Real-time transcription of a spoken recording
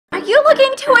you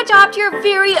looking to adopt your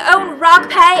very own rock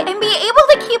pet and be able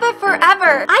to keep it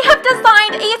forever? I have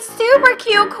designed a super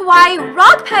cute kawaii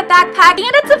rock pet backpack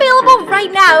and it's available right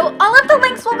now. All of the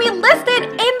links will be listed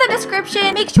in the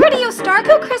description. Make sure to use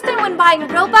STARCODE KRYSTIN when buying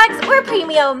Robux or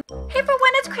Premium. Hey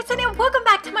everyone, it's Kristen and welcome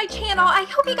back to my channel. I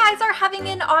hope you guys are having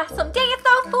an awesome day.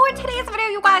 So for today's video,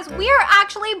 you guys, we are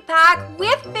actually back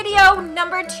with video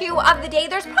number 2 of the day.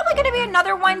 There's probably going to be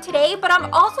another one today, but I'm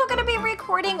also going to be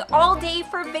recording all day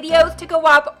for videos to go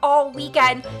up all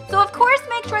weekend. So of course,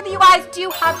 make sure that you guys do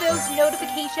have those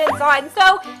notifications on.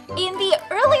 So in the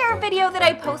earlier video that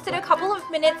I posted a couple of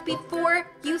minutes before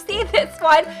you see this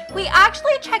one, we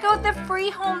actually check out the free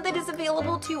home that is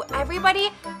available to everybody.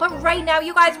 But right now,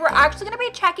 you guys, we're actually going to be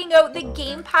checking out the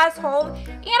Game Pass home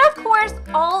and of course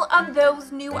all of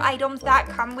those new items that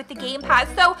come with the Game Pass.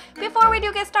 So before we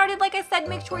do get started, like I said,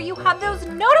 make sure you have those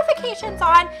notifications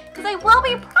on because I will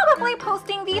be probably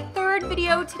posting the 3rd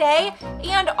video today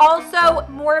and also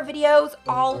more videos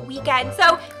all weekend.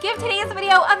 So give today's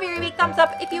video a very big thumbs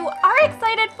up if you are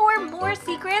excited for more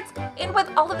secrets. And with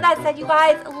all of that said, you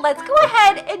guys, let's go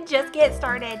ahead and just get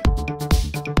started.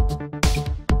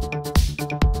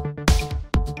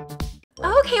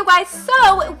 Okay guys,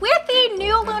 so with the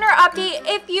new Lunar update,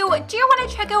 if you do want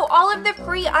to check out all of the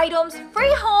free items,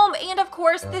 free home, and of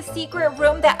course the secret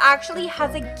room that actually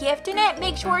has a gift in it,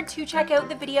 make sure to check out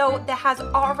the video that has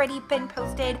already been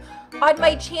posted on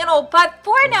my channel. But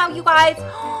for now, you guys,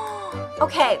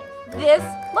 okay, this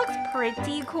looks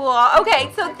pretty cool.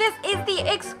 Okay, so this is the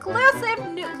exclusive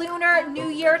Lunar New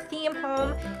Year theme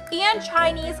home and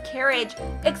Chinese carriage.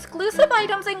 Exclusive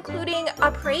items including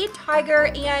a parade tiger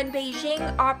and Beijing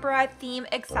opera theme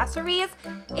accessories.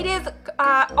 It is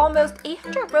almost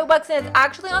 800 Robux and it's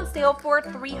actually on sale for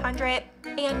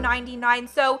 $399.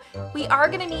 So we are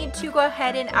gonna need to go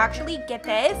ahead and actually get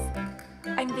this.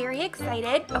 I'm very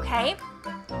excited. Okay.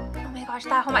 Oh my gosh,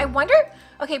 that home. I wonder,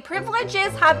 okay,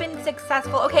 privileges have been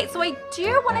successful. Okay, so I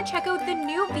do want to check out the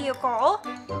new vehicle.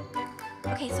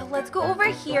 Okay, so let's go over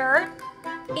here.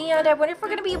 And I wonder if we're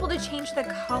going to be able to change the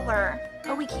color.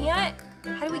 Oh, we can't?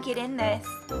 How do we get in this?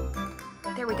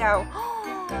 There we go.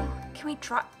 Can we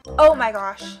drive? Oh my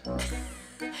gosh.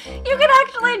 You can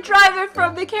actually drive it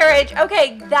from the carriage.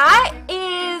 Okay, that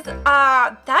is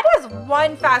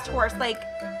one fast horse. Like,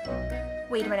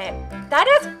 wait a minute. That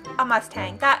is a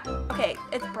Mustang. Okay,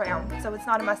 it's brown, so it's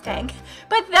not a Mustang.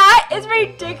 But that is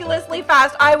ridiculously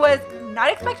fast. I was not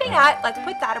expecting that. Let's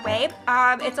put that away.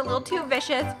 It's a little too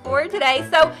vicious for today.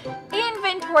 So,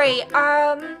 inventory. Is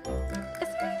there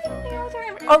anything new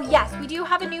there? Oh, yes, we do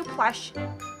have a new plush.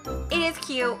 It is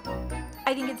cute.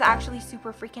 I think it's actually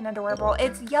super freaking adorable.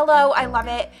 It's yellow. I love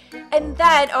it. And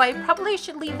then, oh, I probably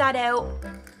should leave that out.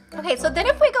 Okay, so then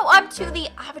if we go up to the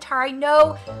avatar, I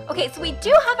know, okay, so we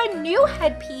do have a new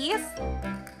headpiece,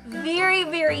 very,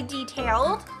 very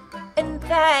detailed, and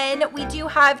then we do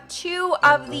have 2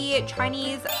 of the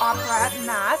Chinese opera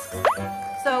masks,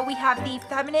 so we have the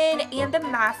feminine and the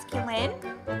masculine,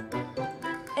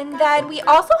 and then we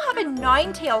also have a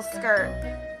 9-tail skirt.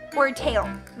 Or a tail,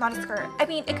 not a skirt. I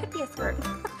mean, it could be a skirt.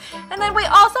 And then we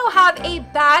also have a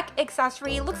back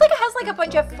accessory. Looks like it has like a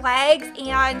bunch of flags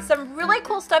and some really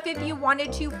cool stuff if you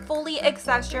wanted to fully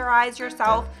accessorize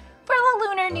yourself for the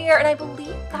Lunar New Year. And I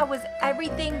believe that was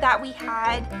everything that we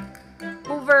had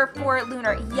over for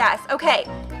Lunar. Yes, okay.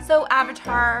 So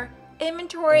avatar,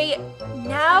 inventory.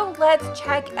 Now let's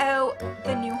check out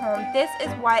the new home. This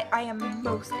is what I am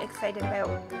most excited about.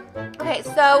 Okay,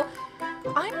 so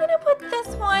I'm gonna put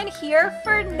this one here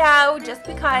for now just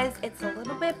because it's a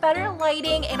little bit better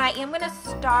lighting, and I am gonna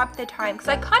stop the time because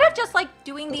I kind of just like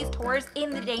doing these tours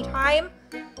in the daytime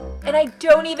and I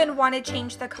don't even want to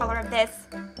change the color of this.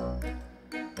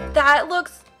 That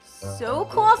looks so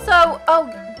cool. So, oh,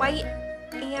 white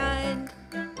and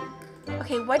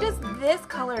okay, what does this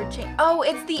color change? Oh,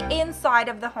 it's the inside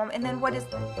of the home. And then what is,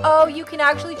 oh, you can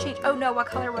actually change. Oh no, what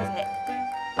color was it?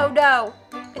 Oh no,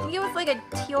 I think it was like a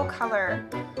teal color.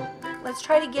 Let's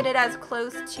try to get it as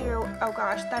close to, oh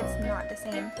gosh, that's not the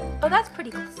same. Oh, that's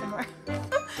pretty similar.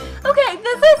 Okay,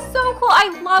 this is so cool. I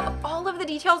love all of the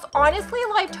details. Honestly,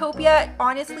 LIVETOPIA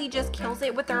honestly just kills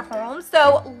it with their home.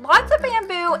 So lots of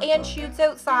bamboo and shoots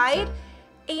outside.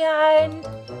 And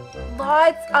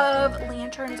lots of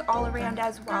lanterns all around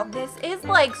as well. This is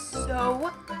like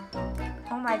so,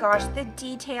 oh my gosh, the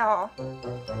detail.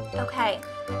 Okay,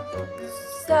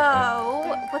 so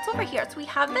what's over here? So we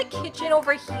have the kitchen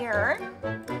over here.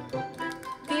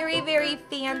 Very, very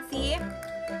fancy.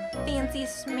 fancy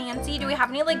schmancy. Do we have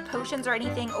any like potions or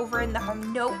anything over in the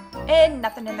home? Nope. And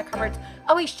nothing in the cupboards.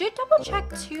 Oh, we should double check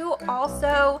too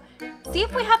also. See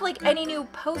if we have like any new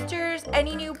posters,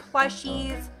 any new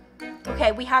plushies.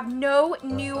 Okay, we have no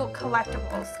new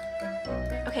collectibles.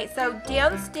 Okay, so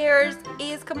downstairs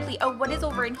is complete. Oh, what is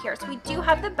over in here? So we do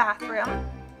have the bathroom.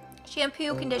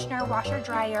 Shampoo, conditioner, washer,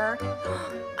 dryer.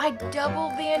 A double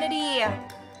vanity.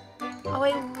 Oh,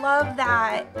 I love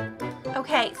that.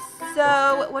 Okay,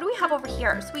 so what do we have over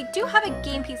here? So we do have a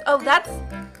game piece. Oh, that's...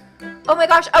 Oh my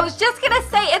gosh, I was just gonna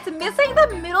say it's missing the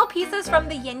middle pieces from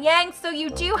the yin yang, so you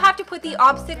do have to put the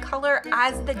opposite color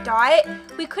as the dot.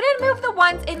 We couldn't move the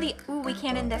ones in the... Ooh, we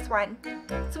can in this one.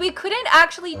 So we couldn't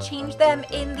actually change them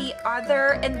in the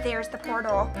other, and there's the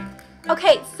portal.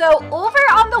 Okay, so over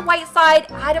on the white side,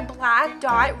 add a black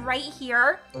dot right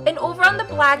here. And over on the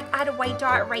black, add a white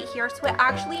dot right here. So it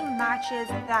actually matches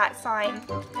that sign.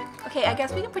 Okay, I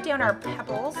guess we can put down our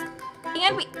pebbles.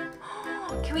 And we...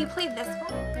 Can we play this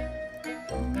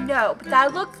one? No, but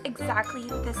that looks exactly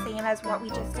the same as what we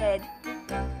just did.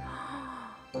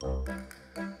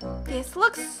 This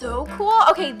looks so cool.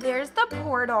 Okay, there's the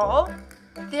portal.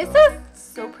 This is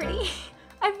so pretty.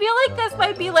 I feel like this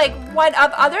might be like one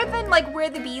of, other than like where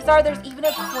the bees are, there's even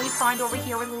a koi pond over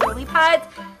here with lily pads.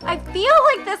 I feel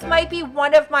like this might be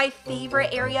one of my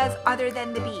favorite areas other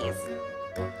than the bees.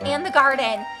 And the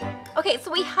garden. Okay,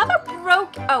 so we have a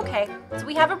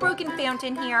we have a broken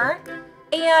fountain here.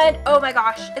 And oh my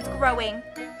gosh, it's growing.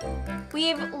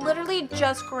 We've literally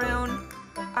just grown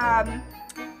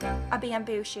a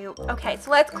bamboo shoot. Okay,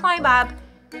 so let's climb up.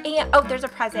 And oh, there's a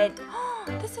present.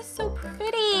 This is so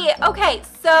pretty. Okay,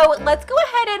 so let's go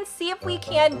ahead and see if we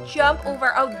can jump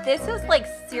over. Oh, this is like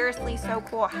seriously so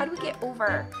cool. How do we get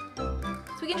over?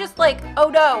 So we can just like, oh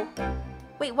no.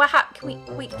 Wait, what happened? Can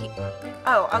we, wait,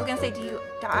 oh, I was gonna say, do you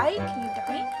die? Can you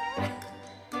die?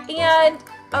 And,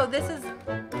 oh, this is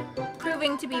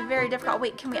proving to be very difficult.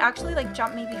 Wait, can we actually like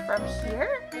jump maybe from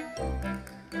here?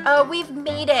 Oh, we've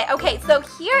made it. Okay, so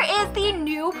here is the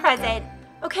new present.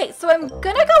 Okay, so I'm gonna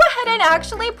go ahead and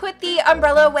actually put the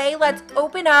umbrella away. Let's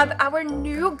open up our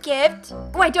new gift.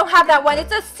 Oh, I don't have that one.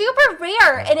 It's a super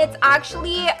rare, and it's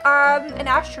actually an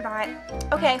astronaut.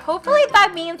 Okay, hopefully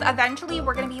that means eventually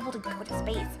we're gonna be able to go to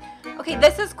space. Okay,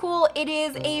 this is cool. It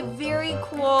is a very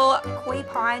cool koi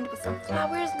pond with some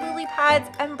flowers, lily pads,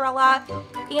 umbrella,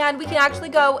 and we can actually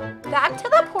go back to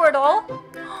the portal.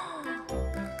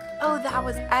 Oh, that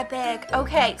was epic.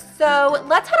 Okay, so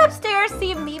let's head upstairs,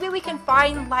 see if maybe we can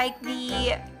find like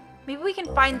maybe we can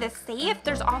find the safe.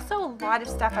 There's also a lot of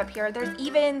stuff up here. There's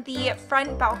even the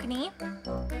front balcony.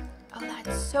 Oh,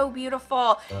 that's so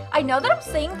beautiful. I know that I'm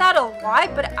saying that a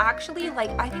lot, but actually, like,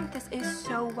 I think this is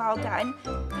so well done.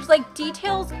 There's like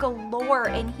details galore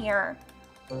in here.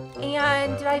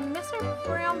 And did I miss a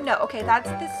room? No, okay, that's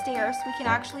the stairs. We can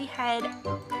actually head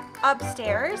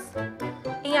upstairs.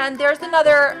 And there's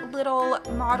another little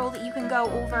model that you can go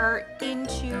over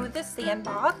into the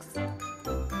sandbox.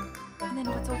 And then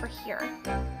what's over here?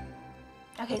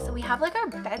 Okay, so we have like our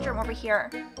bedroom over here.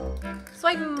 So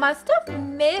I must have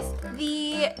missed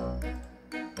the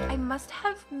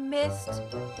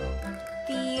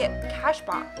cash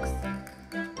box.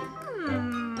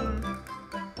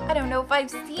 I don't know if I've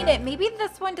seen it. Maybe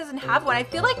this one doesn't have one. I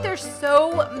feel like there's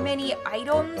so many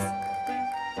items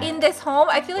in this home.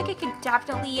 I feel like it could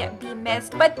definitely be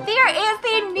missed. But there is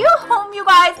the new home, you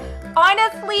guys.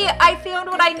 Honestly, I found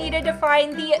what I needed to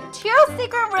find. The 2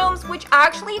 secret rooms, which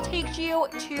actually takes you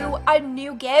to a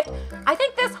new gift. I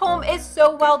think this home is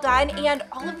so well done. And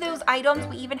all of those items,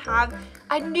 we even have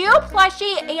a new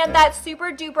plushie and that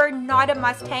super duper, not a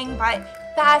Mustang, but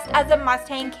fast as a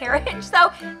Mustang carriage.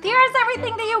 So there's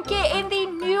everything that you get in the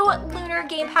new Lunar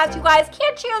Game Pass. You guys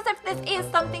can choose if this is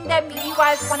something that maybe you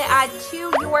guys want to add to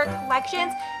your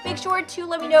collections. Make sure to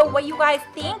let me know what you guys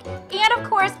think. And of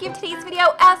course, give today's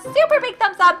video a super big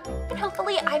thumbs up. And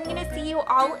hopefully I'm going to see you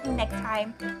all next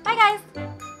time. Bye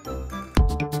guys!